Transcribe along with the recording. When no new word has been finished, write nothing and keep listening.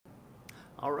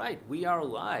All right, we are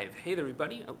live. Hey there,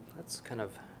 everybody. Oh, that's kind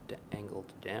of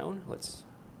angled down. Let's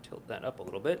tilt that up a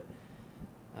little bit.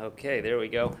 Okay, there we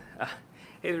go. Hey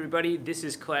there, everybody. This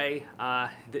is Clay.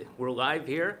 We're live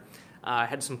here. I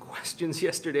had some questions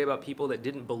yesterday about people that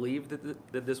didn't believe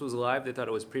that this was live. They thought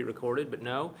it was pre-recorded, but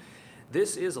no.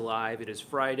 This is live. It is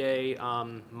Friday,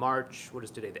 March, what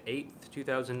is today, the 8th,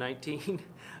 2019.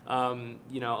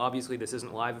 Obviously this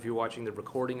isn't live if you're watching the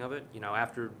recording of it.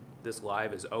 After this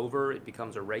live is over, it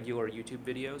becomes a regular YouTube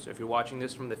video. So if you're watching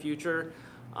this from the future,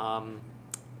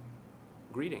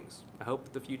 greetings. I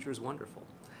hope the future is wonderful.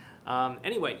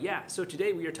 Anyway, yeah, so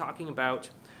today we are talking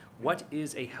about what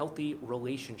is a healthy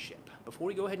relationship. Before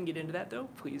we go ahead and get into that though,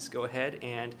 please go ahead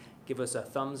and give us a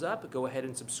thumbs up. Go ahead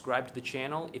and subscribe to the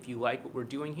channel if you like what we're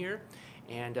doing here.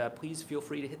 And please feel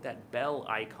free to hit that bell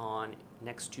icon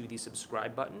next to the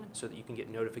subscribe button so that you can get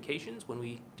notifications when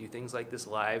we do things like this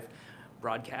live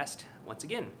broadcast once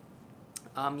again.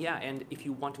 And if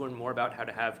you want to learn more about how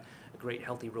to have a great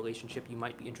healthy relationship, you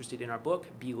might be interested in our book,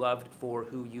 Be Loved for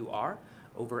Who You Are,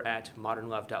 over at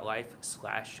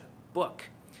modernlove.life/book.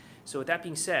 So with that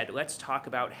being said, let's talk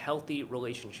about healthy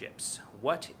relationships.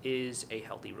 What is a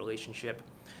healthy relationship?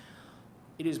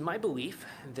 It is my belief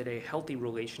that a healthy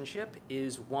relationship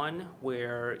is one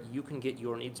where you can get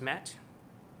your needs met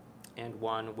and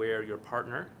one where your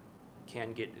partner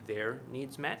can get their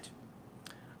needs met.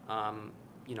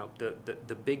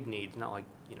 The big needs, not like,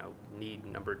 need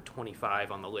number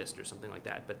 25 on the list or something like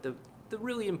that, but the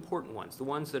really important ones, the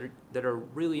ones that are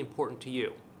really important to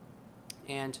you.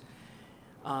 And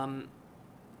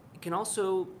it can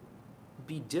also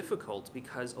be difficult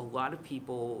because a lot of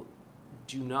people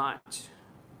do not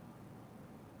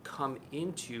come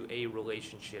into a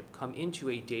relationship, come into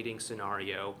a dating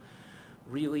scenario,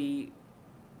 really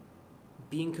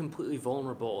being completely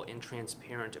vulnerable and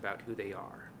transparent about who they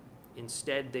are.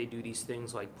 Instead, they do these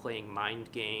things like playing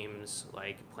mind games,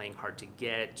 like playing hard to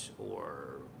get,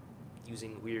 or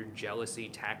using weird jealousy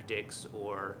tactics,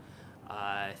 or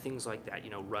things like that,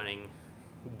 running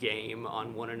game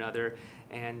on one another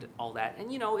and all that.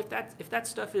 And if that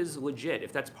stuff is legit,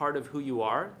 if that's part of who you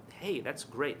are, hey, that's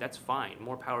great, that's fine,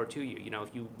 more power to you.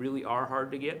 If you really are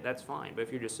hard to get, that's fine. But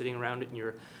if you're just sitting around in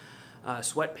your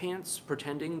sweatpants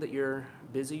pretending that you're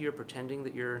busy, or pretending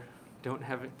that you don't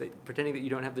have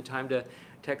the time to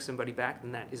text somebody back,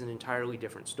 then that is an entirely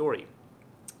different story.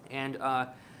 And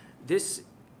this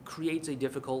creates a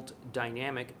difficult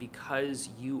dynamic because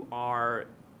you are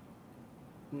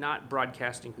not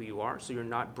broadcasting who you are, so you're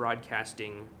not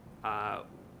broadcasting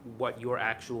what your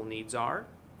actual needs are,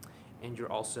 and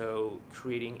you're also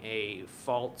creating a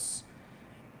false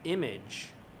image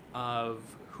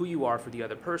of who you are for the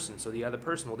other person. So the other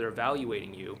person, while they're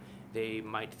evaluating you, they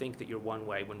might think that you're one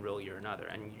way when really you're another.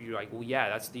 And you're like, well, yeah,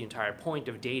 that's the entire point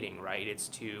of dating, right? It's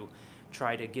to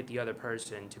try to get the other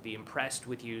person to be impressed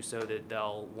with you so that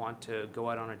they'll want to go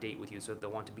out on a date with you, so that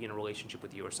they'll want to be in a relationship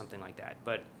with you or something like that.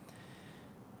 But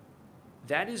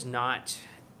that is not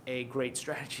a great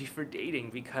strategy for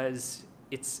dating because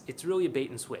it's really a bait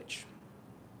and switch.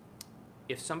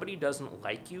 If somebody doesn't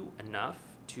like you enough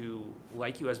to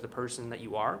like you as the person that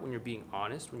you are, when you're being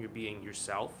honest, when you're being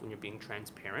yourself, when you're being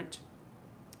transparent,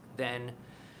 then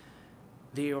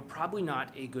they are probably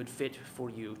not a good fit for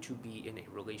you to be in a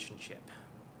relationship.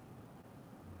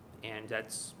 And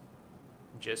that's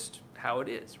just how it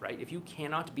is, right? If you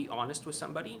cannot be honest with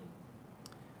somebody,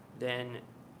 then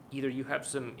either you have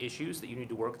some issues that you need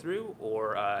to work through,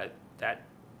 or that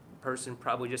person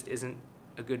probably just isn't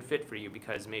a good fit for you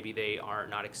because maybe they are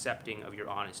not accepting of your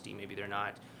honesty. Maybe they're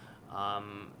not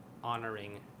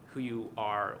honoring who you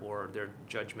are, or they're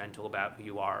judgmental about who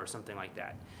you are, or something like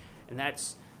that. And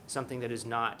that's something that is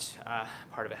not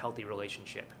part of a healthy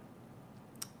relationship.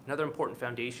 Another important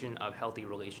foundation of healthy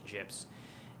relationships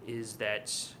is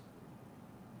that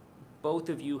both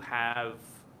of you have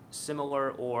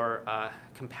similar or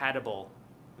compatible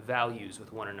values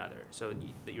with one another, so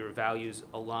that your values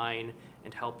align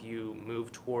and help you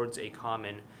move towards a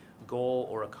common goal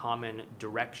or a common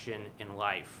direction in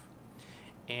life.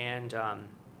 And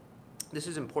this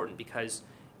is important because,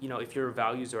 if your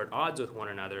values are at odds with one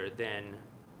another, then,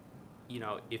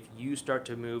 if you start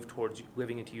to move towards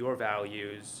living into your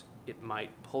values, it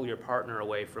might pull your partner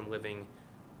away from living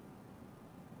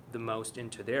the most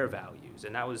into their values.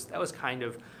 And that was kind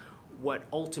of what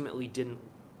ultimately didn't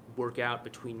work out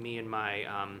between me and my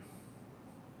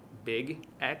big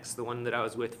ex, the one that I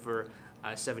was with for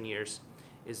 7 years,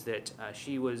 is that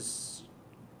she was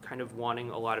kind of wanting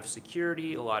a lot of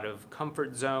security, a lot of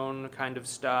comfort zone kind of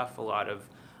stuff, a lot of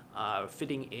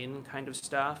fitting in kind of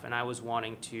stuff, and I was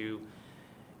wanting to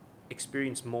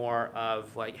experience more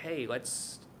of like, hey,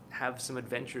 let's have some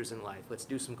adventures in life. Let's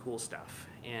do some cool stuff.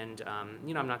 And,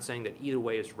 I'm not saying that either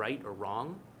way is right or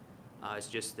wrong. It's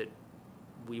just that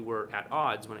we were at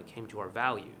odds when it came to our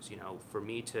values. For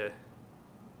me to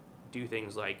do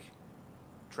things like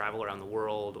travel around the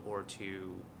world or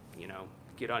to,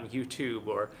 get on YouTube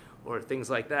or things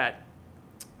like that,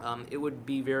 it would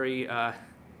be very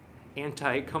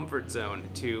anti-comfort zone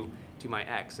to my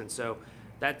ex. And so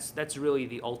that's really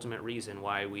the ultimate reason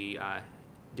why we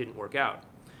didn't work out.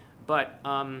 But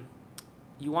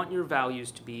you want your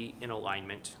values to be in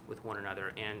alignment with one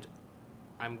another. And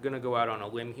I'm going to go out on a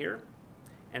limb here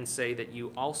and say that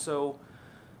you also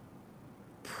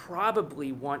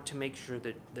probably want to make sure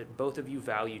that both of you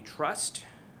value trust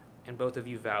and both of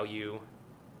you value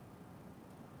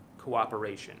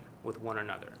cooperation with one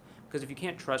another. Because if you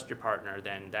can't trust your partner,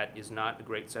 then that is not a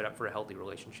great setup for a healthy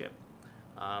relationship.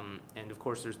 And of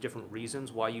course, there's different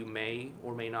reasons why you may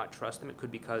or may not trust them. It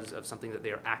could be because of something that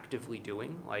they are actively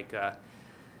doing, like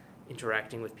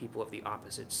interacting with people of the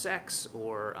opposite sex,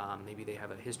 or maybe they have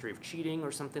a history of cheating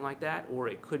or something like that. Or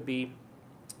it could be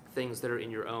things that are in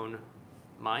your own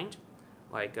mind,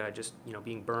 like just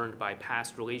being burned by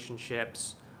past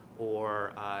relationships,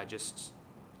 or just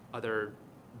other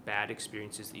bad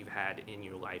experiences that you've had in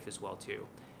your life as well too.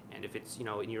 And if it's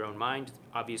in your own mind,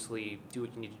 obviously do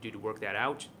what you need to do to work that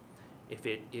out. If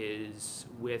it is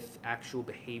with actual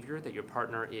behavior that your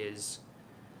partner is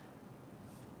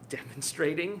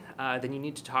demonstrating, then you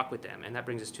need to talk with them. And that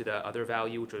brings us to the other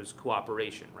value, which was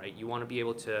cooperation, right? You want to be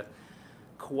able to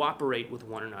cooperate with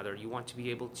one another. You want to be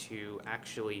able to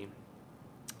actually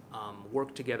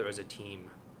work together as a team.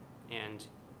 And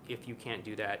if you can't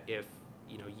do that, if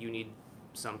you need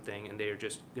something and they're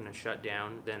just going to shut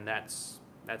down, then that's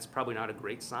probably not a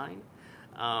great sign.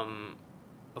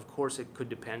 Of course, it could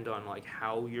depend on like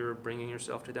how you're bringing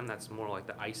yourself to them. That's more like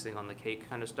the icing on the cake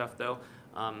kind of stuff, though.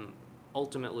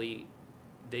 Ultimately,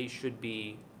 they should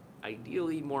be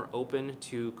ideally more open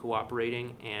to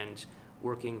cooperating and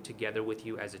working together with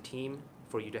you as a team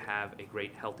for you to have a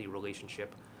great, healthy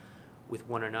relationship with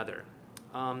one another.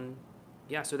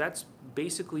 So that's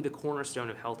basically the cornerstone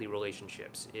of healthy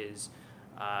relationships, is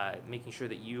making sure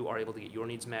that you are able to get your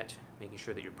needs met, making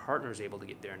sure that your partner is able to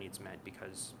get their needs met,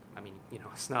 because,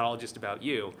 it's not all just about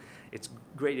you. It's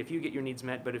great if you get your needs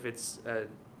met, but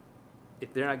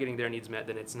if they're not getting their needs met,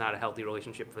 then it's not a healthy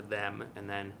relationship for them, and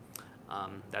then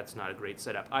that's not a great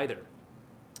setup either.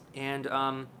 And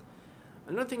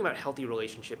another thing about healthy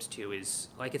relationships, too, is,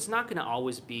 like, it's not going to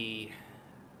always be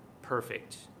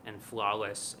perfect and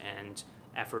flawless and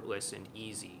effortless and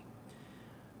easy.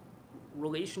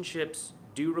 Relationships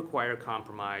do require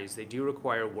compromise. They do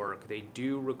require work. They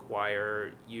do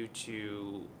require you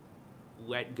to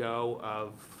let go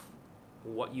of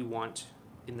what you want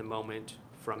in the moment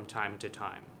from time to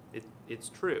time. It's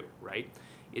true, right?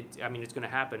 It's going to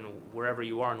happen wherever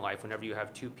you are in life, whenever you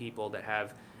have two people that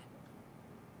have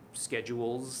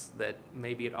schedules that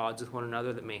may be at odds with one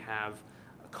another, that may have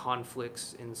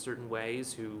conflicts in certain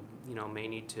ways, who may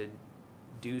need to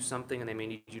do something and they may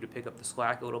need you to pick up the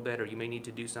slack a little bit, or you may need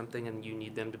to do something and you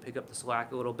need them to pick up the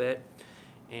slack a little bit.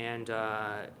 And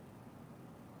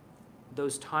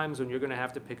those times when you're going to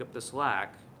have to pick up the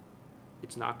slack,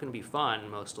 it's not going to be fun,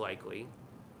 most likely,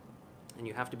 and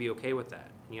you have to be okay with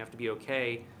that. And you have to be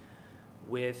okay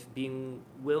with being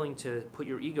willing to put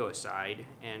your ego aside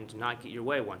and not get your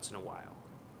way once in a while.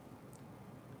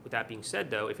 With that being said,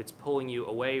 though, if it's pulling you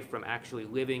away from actually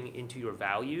living into your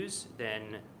values,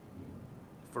 then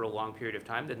for a long period of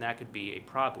time, then that could be a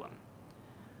problem.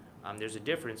 There's a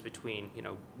difference between,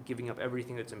 giving up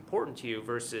everything that's important to you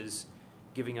versus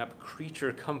giving up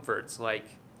creature comforts like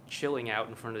chilling out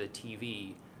in front of the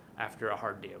TV after a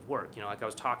hard day of work. Like I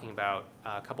was talking about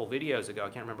a couple videos ago, I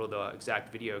can't remember the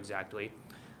exact video exactly,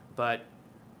 but,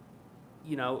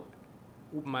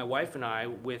 my wife and I,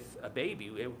 with a baby,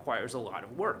 it requires a lot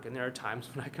of work. And there are times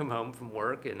when I come home from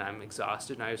work and I'm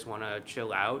exhausted and I just want to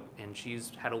chill out, and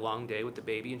she's had a long day with the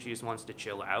baby and she just wants to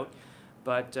chill out.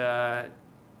 But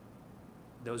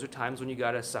those are times when you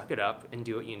got to suck it up and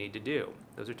do what you need to do.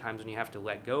 Those are times when you have to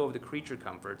let go of the creature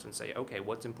comforts and say, okay,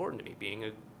 what's important to me? Being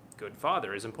a good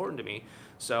father is important to me.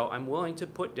 So I'm willing to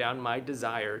put down my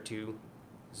desire to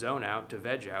zone out, to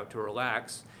veg out, to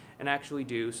relax, and actually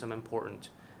do some important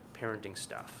parenting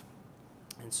stuff.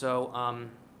 And so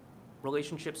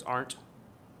relationships aren't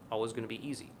always going to be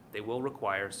easy. They will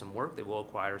require some work. They will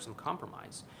require some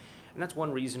compromise. And that's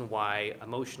one reason why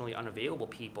emotionally unavailable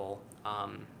people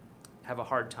have a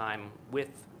hard time with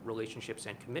relationships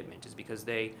and commitment, is because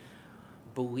they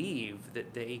believe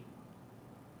that they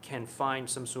can find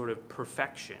some sort of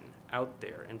perfection out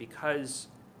there. And because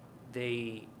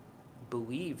they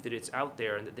believe that it's out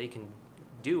there and that they can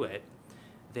do it,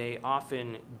 they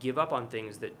often give up on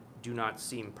things that do not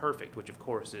seem perfect, which of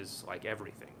course is like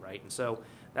everything, right? And so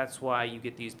that's why you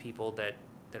get these people that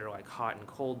are like hot and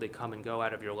cold, they come and go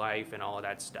out of your life and all of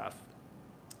that stuff.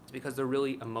 It's because they're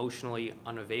really emotionally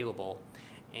unavailable,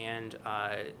 and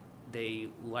they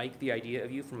like the idea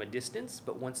of you from a distance,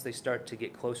 but once they start to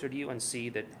get closer to you and see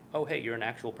that, oh, hey, you're an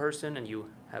actual person and you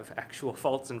have actual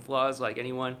faults and flaws like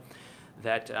anyone,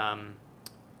 that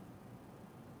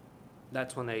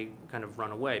that's when they kind of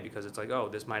run away, because it's like, oh,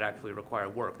 this might actually require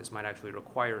work. This might actually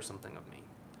require something of me.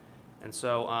 And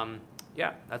so,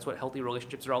 yeah, that's what healthy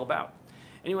relationships are all about.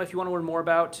 Anyway, if you want to learn more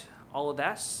about all of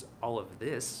this,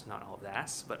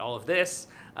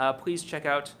 please check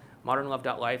out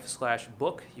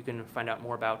modernlove.life/book. You can find out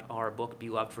more about our book, Be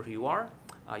Loved for Who You Are.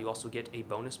 You also get a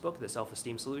bonus book, The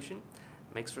Self-Esteem Solution.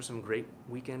 Makes for some great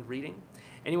weekend reading.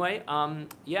 Anyway,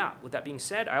 yeah, with that being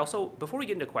said, I also, before we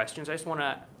get into questions, I just want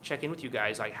to check in with you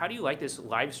guys. Like, how do you like this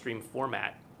live stream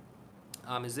format?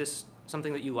 Is this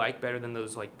something that you like better than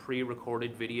those like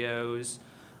pre-recorded videos?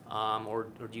 Or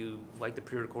do you like the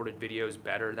pre-recorded videos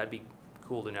better? That'd be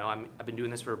cool to know. I've been doing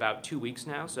this for about 2 weeks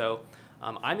now, so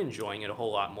I'm enjoying it a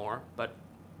whole lot more. But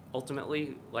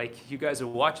ultimately, like, you guys are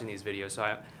watching these videos, so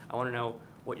I want to know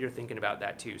what you're thinking about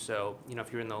that too. So, you know,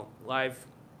 if you're in the live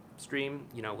stream,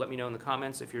 you know, let me know in the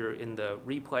comments. If you're in the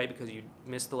replay because you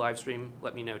missed the live stream,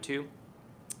 let me know too.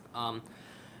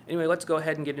 Anyway, let's go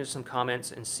ahead and get into some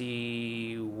comments and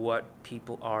see what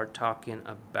people are talking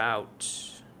about.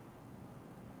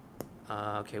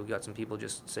 Okay, we got some people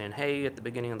just saying hey at the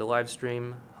beginning of the live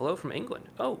stream. Hello from England.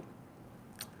 Oh,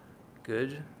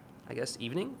 good, I guess,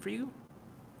 evening for you.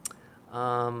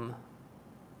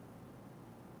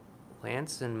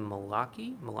 Lance and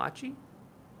Malachi?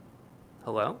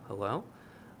 Hello.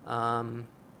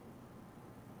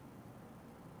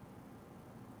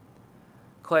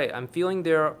 Clay, I'm feeling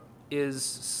there is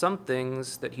some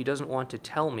things that he doesn't want to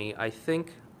tell me. I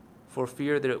think for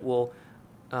fear that it will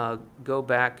go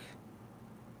back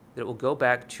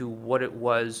to what it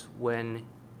was when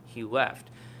he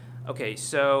left. Okay,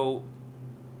 so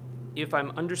if I'm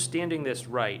understanding this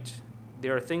right,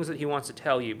 there are things that he wants to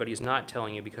tell you, but he's not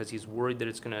telling you because he's worried that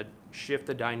it's going to shift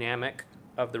the dynamic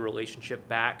of the relationship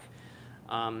back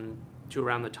to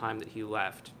around the time that he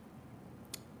left.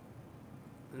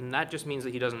 And that just means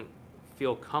that he doesn't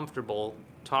feel comfortable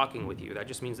talking with you. That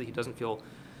just means that he doesn't feel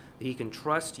that he can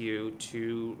trust you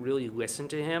to really listen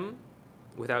to him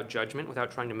without judgment,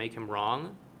 without trying to make him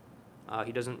wrong.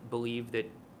 He doesn't believe that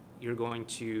you're going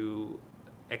to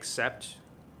accept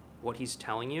what he's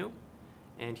telling you,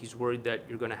 and he's worried that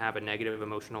you're going to have a negative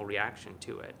emotional reaction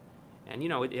to it. And, you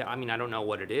know, I mean, I don't know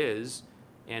what it is,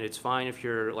 and it's fine if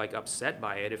you're, like, upset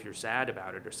by it, if you're sad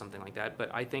about it or something like that, but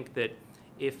I think that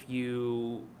if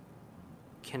you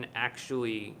can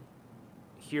actually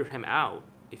hear him out,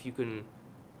 if you can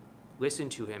listen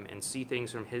to him and see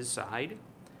things from his side,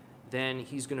 then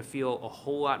he's going to feel a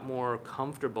whole lot more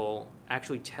comfortable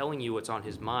actually telling you what's on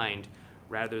his mind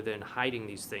rather than hiding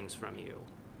these things from you.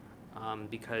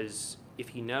 Because if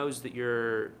he knows that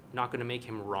you're not going to make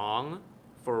him wrong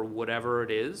for whatever it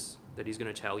is that he's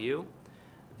going to tell you,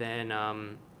 then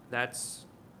that's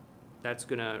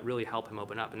going to really help him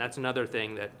open up. And that's another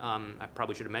thing that I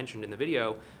probably should have mentioned in the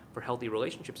video for healthy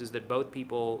relationships, is that both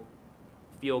people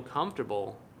feel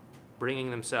comfortable bringing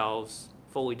themselves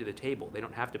fully to the table. They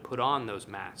don't have to put on those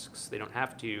masks. They don't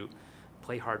have to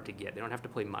play hard to get. They don't have to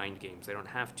play mind games. They don't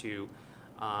have to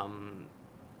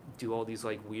do all these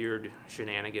like weird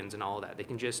shenanigans and all of that. They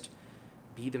can just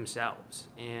be themselves.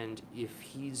 And if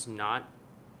he's not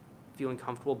feeling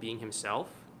comfortable being himself,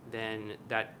 then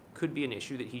that could be an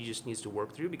issue that he just needs to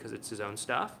work through because it's his own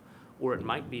stuff. Or it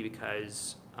might be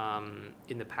because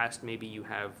in the past maybe you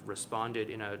have responded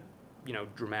in a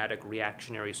dramatic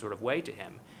reactionary sort of way to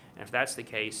him. And if that's the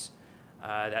case,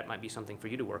 that might be something for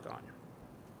you to work on.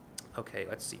 Okay,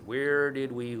 let's see. Where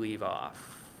did we leave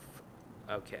off?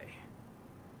 Okay.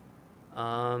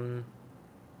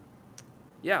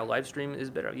 Yeah, live stream is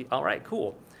better. All right,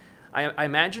 cool. I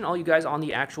imagine all you guys on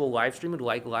the actual live stream would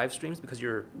like live streams because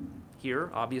you're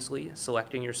here, obviously,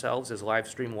 selecting yourselves as live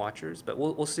stream watchers. But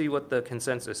we'll see what the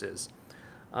consensus is.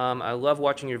 I love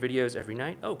watching your videos every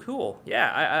night. Oh, cool.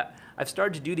 Yeah, I've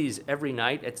started to do these every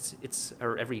night.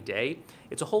 Or every day.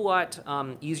 It's a whole lot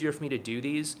easier for me to do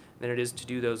these than it is to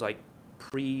do those like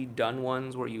pre-done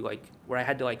ones where I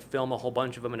had to like film a whole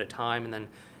bunch of them at a time and then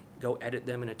go edit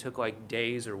them, and it took like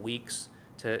days or weeks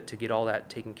to get all that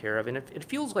taken care of. And it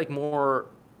feels like more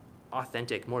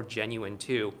authentic, more genuine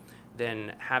too,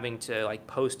 than having to like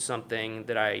post something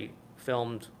that I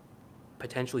filmed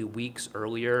potentially weeks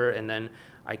earlier, and then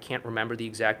I can't remember the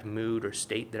exact mood or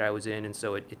state that I was in, and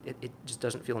so it just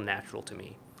doesn't feel natural to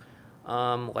me.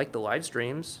 Like the live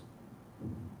streams,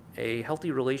 a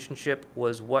healthy relationship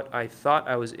was what I thought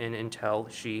I was in until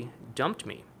she dumped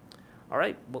me. All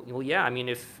right, well yeah, I mean,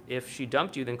 if she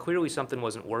dumped you, then clearly something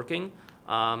wasn't working,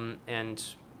 and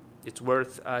it's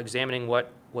worth examining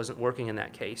what wasn't working in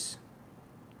that case.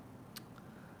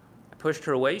 I pushed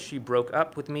her away. She broke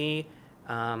up with me,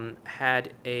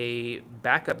 had a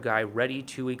backup guy ready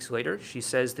 2 weeks later. She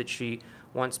says that she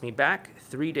wants me back.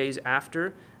 3 days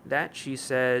after that, she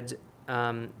said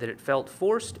that it felt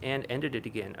forced and ended it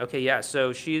again. Okay, yeah,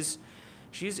 so she's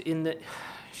in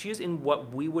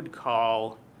what we would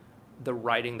call the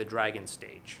riding the dragon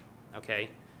stage, okay?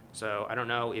 So I don't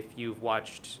know if you've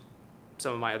watched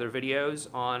some of my other videos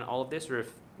on all of this, or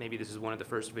if maybe this is one of the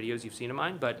first videos you've seen of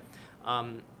mine, but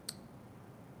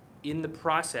in the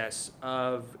process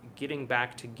of getting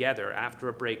back together after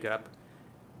a breakup,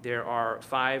 there are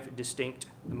 5 distinct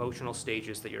emotional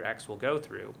stages that your ex will go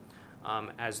through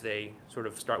as they sort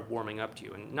of start warming up to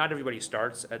you. And not everybody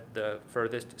starts at the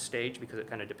furthest stage, because it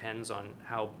kind of depends on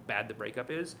how bad the breakup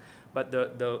is. But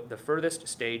the furthest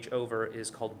stage over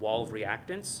is called wall of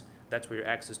reactance. That's where your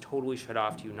ex is totally shut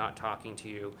off to you, not talking to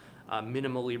you,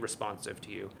 minimally responsive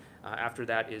to you. After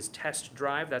that is test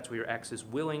drive. That's where your ex is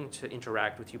willing to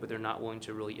interact with you, but they're not willing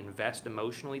to really invest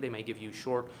emotionally. They may give you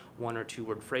short 1 or 2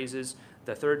 word phrases.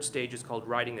 The third stage is called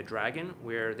riding the dragon,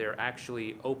 where they're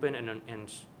actually open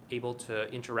and able to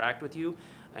interact with you,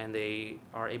 and they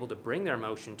are able to bring their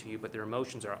emotion to you, but their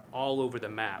emotions are all over the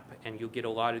map, and you'll get a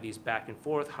lot of these back and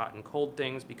forth, hot and cold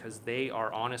things, because they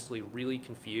are honestly really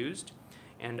confused.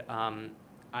 And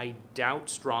I doubt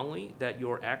strongly that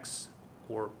your ex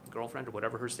or girlfriend, or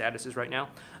whatever her status is right now,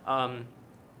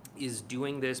 is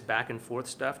doing this back and forth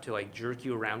stuff to like jerk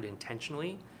you around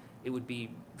intentionally. It would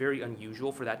be very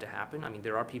unusual for that to happen. I mean,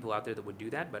 there are people out there that would do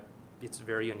that, but it's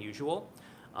very unusual.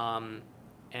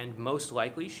 And most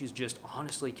likely she's just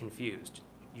honestly confused.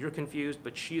 You're confused,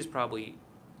 but she's probably,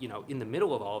 in the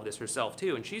middle of all of this herself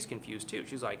too, and she's confused too.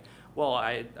 She's like, well,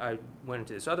 I went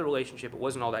into this other relationship, it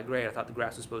wasn't all that great, I thought the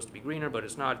grass was supposed to be greener, but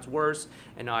it's not, it's worse,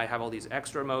 and now I have all these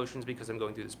extra emotions because I'm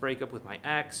going through this breakup with my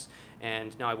ex,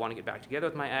 and now I want to get back together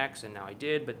with my ex, and now I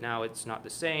did, but now it's not the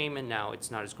same, and now it's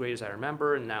not as great as I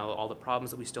remember, and now all the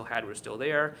problems that we still had were still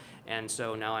there, and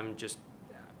so now I'm just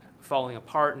falling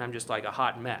apart, and I'm just like a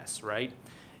hot mess, right?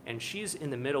 And she's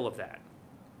in the middle of that.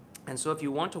 And so if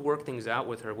you want to work things out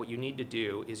with her, what you need to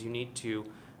do is you need to,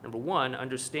 number one,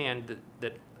 understand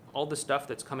that all the stuff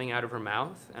that's coming out of her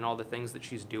mouth and all the things that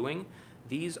she's doing,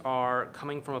 these are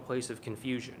coming from a place of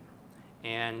confusion.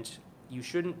 And you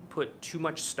shouldn't put too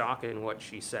much stock in what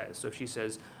she says. So if she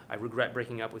says, I regret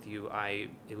breaking up with you,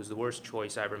 it was the worst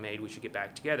choice I ever made, we should get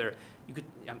back together,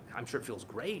 I'm sure it feels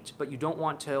great, but you don't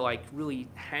want to like really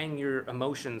hang your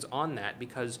emotions on that,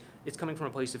 because it's coming from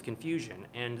a place of confusion,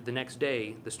 and the next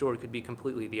day the story could be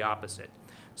completely the opposite.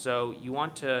 So you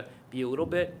want to be a little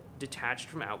bit detached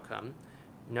from outcome.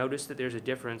 Notice that there's a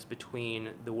difference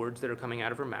between the words that are coming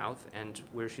out of her mouth and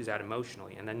where she's at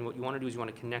emotionally. And then what you want to do is you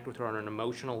want to connect with her on an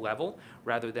emotional level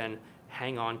rather than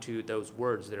hang on to those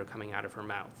words that are coming out of her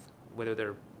mouth, whether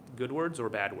they're good words or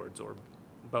bad words or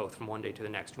both from one day to the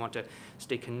next. You want to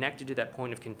stay connected to that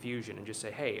point of confusion and just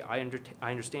say, hey, I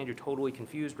understand you're totally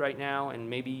confused right now, and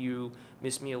maybe you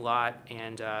miss me a lot,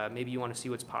 and maybe you want to see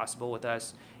what's possible with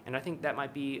us. And I think that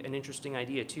might be an interesting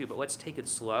idea too, but let's take it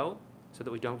slow so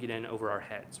that we don't get in over our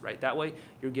heads, right? That way,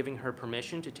 you're giving her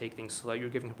permission to take things slow. You're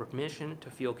giving her permission to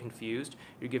feel confused.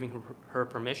 You're giving her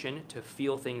permission to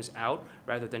feel things out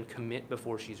rather than commit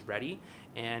before she's ready.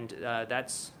 And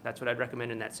that's what I'd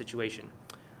recommend in that situation.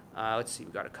 Let's see,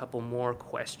 we've got a couple more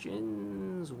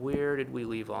questions. Where did we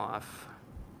leave off?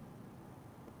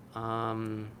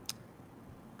 Got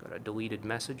a deleted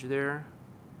message there.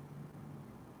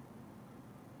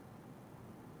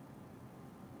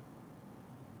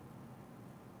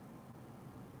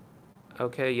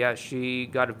 Okay, yeah, she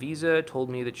got a visa, told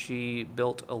me that she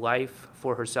built a life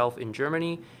for herself in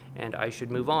Germany, and I should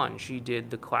move on. She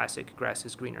did the classic grass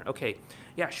is greener. Okay,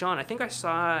 yeah, Sean, I think I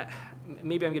saw,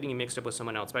 maybe I'm getting you mixed up with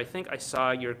someone else, but I think I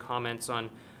saw your comments on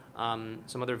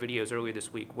some other videos earlier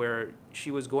this week where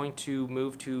she was going to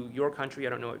move to your country. I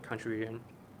don't know what country you're in.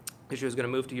 She was going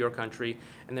to move to your country,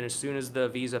 and then as soon as the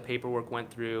visa paperwork went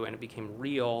through and it became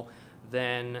real,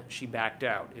 then she backed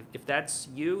out. If that's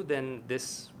you, then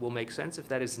this will make sense. If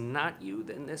that is not you,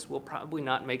 then this will probably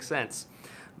not make sense.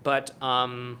 But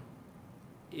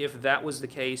if that was the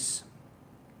case,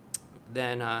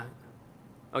 then,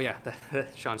 oh yeah,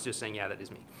 Sean's just saying, yeah, that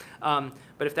is me. But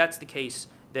if that's the case,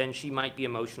 then she might be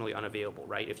emotionally unavailable,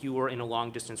 right? If you were in a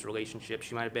long-distance relationship,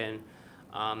 she might have been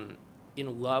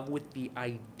in love with the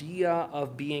idea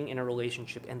of being in a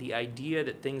relationship and the idea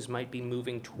that things might be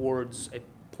moving towards a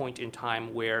point in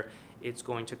time where it's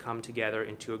going to come together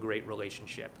into a great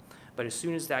relationship. But as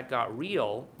soon as that got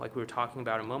real, like we were talking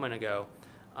about a moment ago,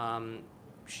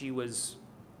 she was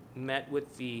met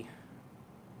with the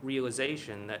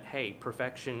realization that, hey,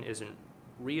 perfection isn't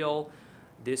real.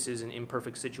 This is an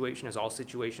imperfect situation, as all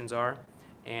situations are.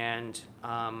 And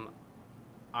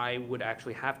I would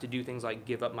actually have to do things like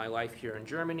give up my life here in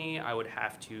Germany. I would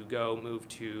have to go move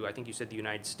to, I think you said, the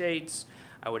United States.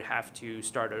 I would have to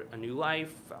start a new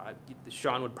life.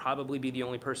 Sean would probably be the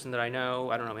only person that I know.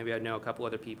 I don't know, maybe I'd know a couple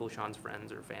other people, Sean's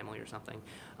friends or family or something.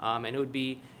 And it would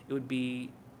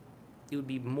be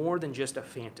more than just a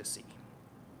fantasy.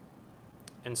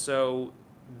 And so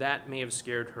that may have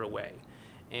scared her away.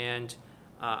 And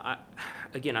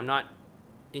again, I'm not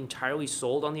entirely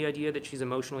sold on the idea that she's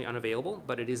emotionally unavailable,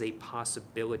 but it is a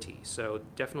possibility. So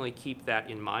definitely keep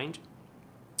that in mind.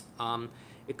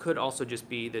 It could also just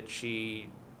be that she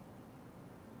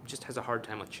just has a hard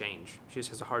time with change. She just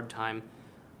has a hard time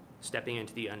stepping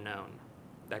into the unknown.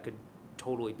 That could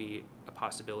totally be a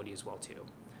possibility as well too.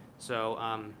 So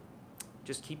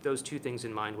just keep those two things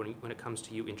in mind when it comes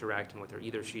to you interacting with her.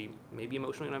 Either she may be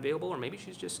emotionally unavailable, or maybe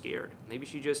she's just scared. Maybe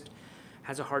she just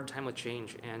has a hard time with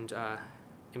change and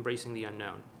embracing the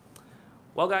unknown.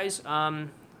 Well, guys,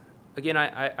 again,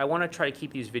 I want to try to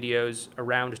keep these videos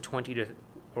around 20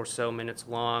 or so minutes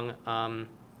long,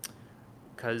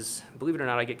 because believe it or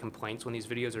not, I get complaints when these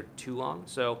videos are too long.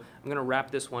 So I'm going to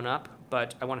wrap this one up,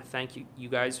 but I want to thank you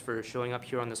guys for showing up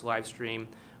here on this live stream.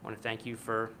 I want to thank you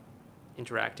for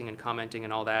interacting and commenting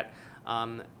and all that.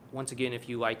 Once again, if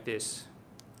you like this,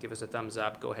 give us a thumbs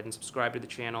up. Go ahead and subscribe to the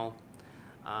channel.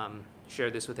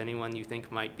 Share this with anyone you think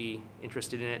might be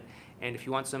interested in it. And if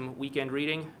you want some weekend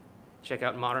reading, check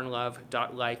out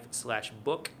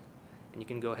modernlove.life/book. And you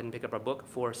can go ahead and pick up our book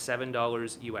for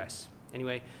 $7 US.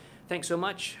 Anyway, thanks so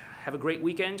much. Have a great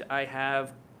weekend. I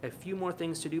have a few more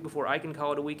things to do before I can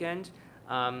call it a weekend.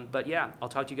 But yeah, I'll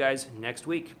talk to you guys next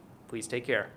week. Please take care.